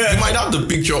it. You might have the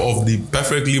picture of the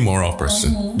perfectly moral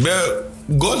person. But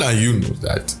God and you know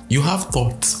that you have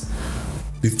thoughts.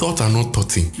 The thoughts are not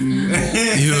thoughting. That's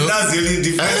the only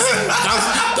difference.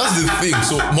 That's the thing.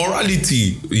 So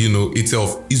morality,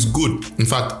 itself is good. In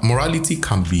fact, morality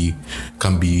can be,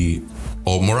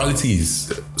 or morality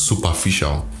is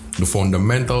superficial. The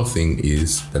fundamental thing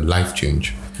is the life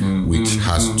change, which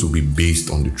has to be based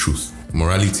on the truth.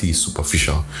 Morality is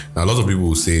superficial. Now, a lot of people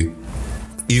will say,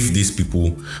 if these people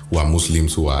who are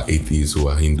Muslims, who are atheists, who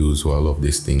are Hindus, who are all of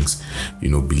these things,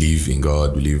 believe in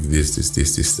God, believe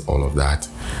this, all of that,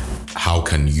 how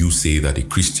can you say that a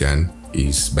Christian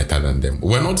is better than them?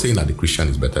 We're not saying that the Christian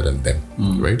is better than them,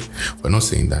 right? We're not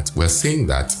saying that. We're saying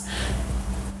that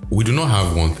we do not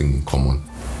have one thing in common.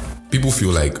 People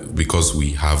feel like because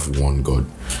we have one God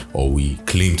or we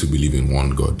claim to believe in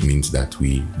one God means that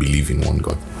we believe in one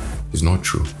God. It's not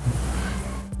true.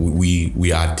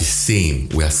 We are the same.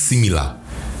 We are similar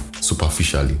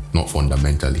superficially, not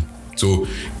fundamentally. So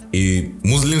a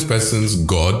Muslim person's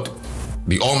God,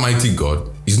 the Almighty God,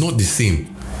 is not the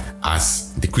same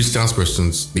as the Christian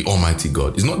person's the Almighty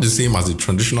God. It's not the same as the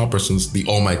traditional person's the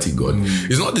Almighty God.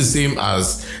 It's not the same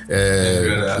as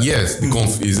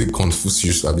is it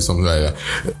Confucius or something like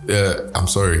that. I'm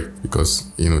sorry,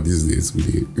 because these days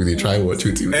we try watch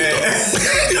with you.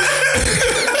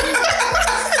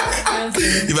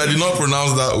 If I did not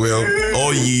pronounce that well,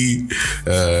 all ye,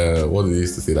 what did they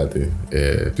used to say that thing?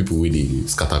 People with the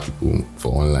scatter people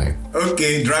for online.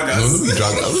 Okay, draggers. No, not be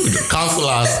draggers.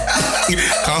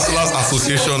 Counselors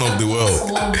Association of the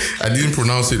World. I didn't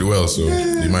pronounce it well, so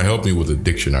you might help me with a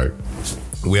dictionary.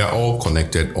 We are all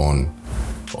connected on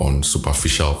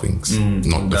superficial things,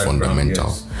 not the fundamental.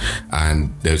 Yes.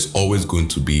 And there's always going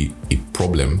to be a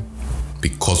problem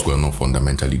because we're not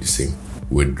fundamentally the same.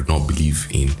 We do not believe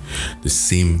in the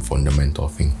same fundamental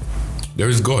thing. There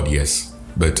is God, yes.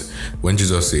 But when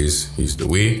Jesus says he's the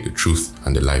way, the truth,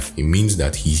 and the life, it means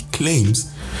that he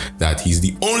claims that he's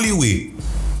the only way,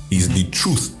 he's the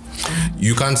truth.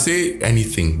 You can say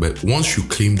anything, but once you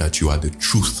claim that you are the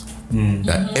truth,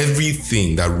 that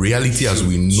everything, that reality as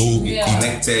we know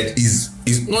connected is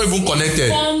not even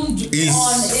connected,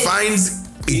 finds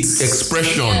its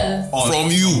expression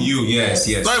from you. Yes.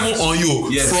 Not even on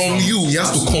you, from you. It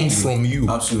has to come from you.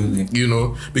 Absolutely. You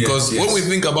know, because when we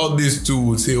think about this too,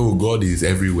 we say, oh, God is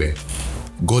everywhere.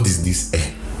 God is this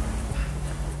air.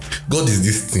 God is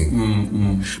this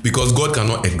thing. Because God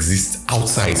cannot exist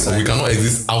outside. So we cannot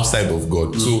exist outside of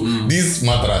God. So this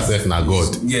matter self na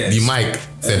God. Yes. The mic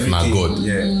self na God.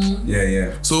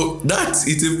 Yeah. So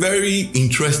it's a very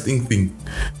interesting thing,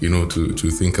 you know,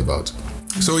 to think about.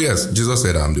 So yes, Jesus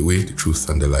said, I'm the way, the truth,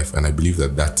 and the life. And I believe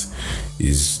that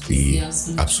is the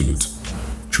absolute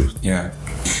truth. Yeah.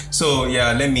 So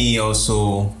let me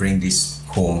also bring this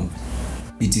home.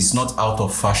 It is not out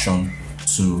of fashion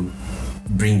to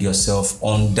bring yourself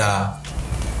under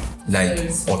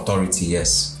authority.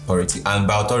 Yes, authority. And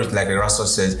by authority, like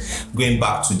Erastus says, going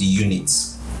back to the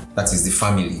units, that is the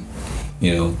family.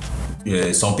 You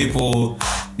know, some people,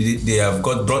 they have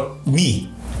brought me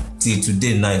till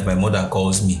today now. If my mother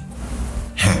calls me,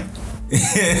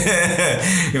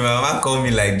 if my mama called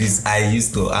me like this, I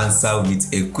used to answer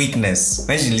with a quickness.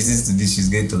 When she listens to this, she's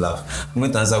going to laugh. I'm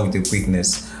going to answer with a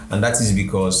quickness, and that is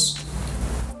because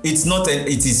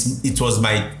it was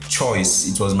my choice.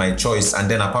 It was my choice, and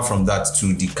then apart from that,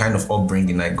 to the kind of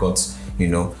upbringing I got, you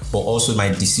know, but also my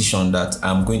decision that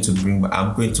I'm going to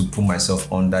put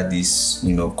myself under this,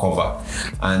 you know, cover.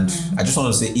 And I just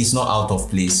want to say it's not out of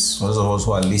place. For those of us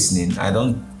who are listening, I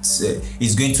don't say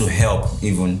it's going to help.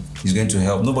 It's going to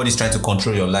help. Nobody's trying to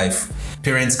control your life.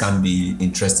 Parents can be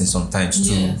interesting sometimes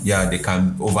too. Yes. Yeah, they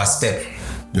can overstep.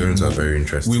 Parents are very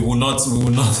interesting. We won't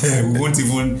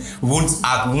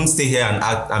stay here and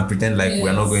act and pretend like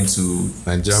we're not going to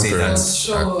say that.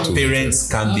 Sure. Parents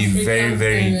can be very,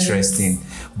 very interesting.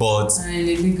 But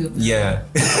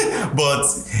but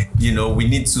you know, we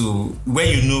need to, when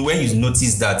you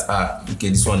notice that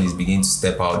this one is beginning to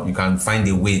step out, you can find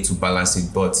a way to balance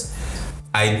it. But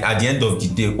at the end of the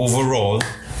day, overall,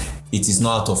 it is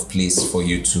not out of place for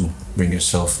you to bring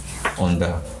yourself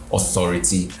under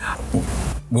authority.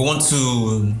 We want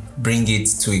to bring it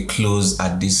to a close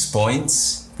at this point.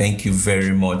 Thank you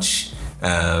very much,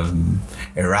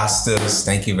 Erastus.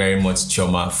 Thank you very much,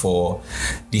 Choma, for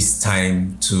this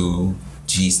time to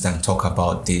gist and talk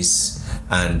about this.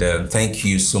 And thank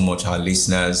you so much, our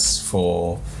listeners,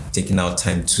 for taking our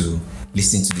time to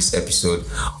listen to this episode.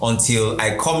 Until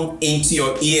I come into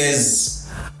your ears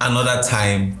another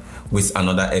time with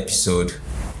another episode,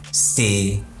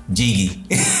 stay jiggy.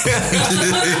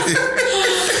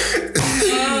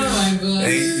 Oh my God.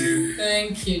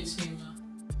 Thank you, Chima.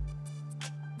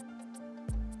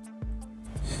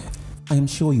 I am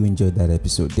sure you enjoyed that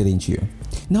episode, didn't you?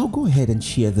 Now go ahead and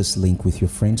share this link with your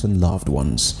friends and loved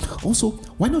ones. Also,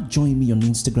 why not join me on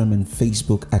Instagram and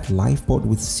Facebook at LifePod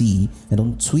with C, and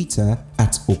on Twitter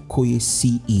at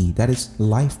OkoyeCE. That is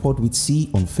LifePod with C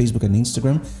on Facebook and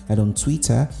Instagram, and on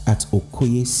Twitter at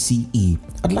OkoyeCE.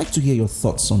 I'd like to hear your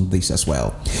thoughts on this as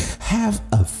well. Have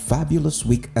a fabulous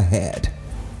week ahead.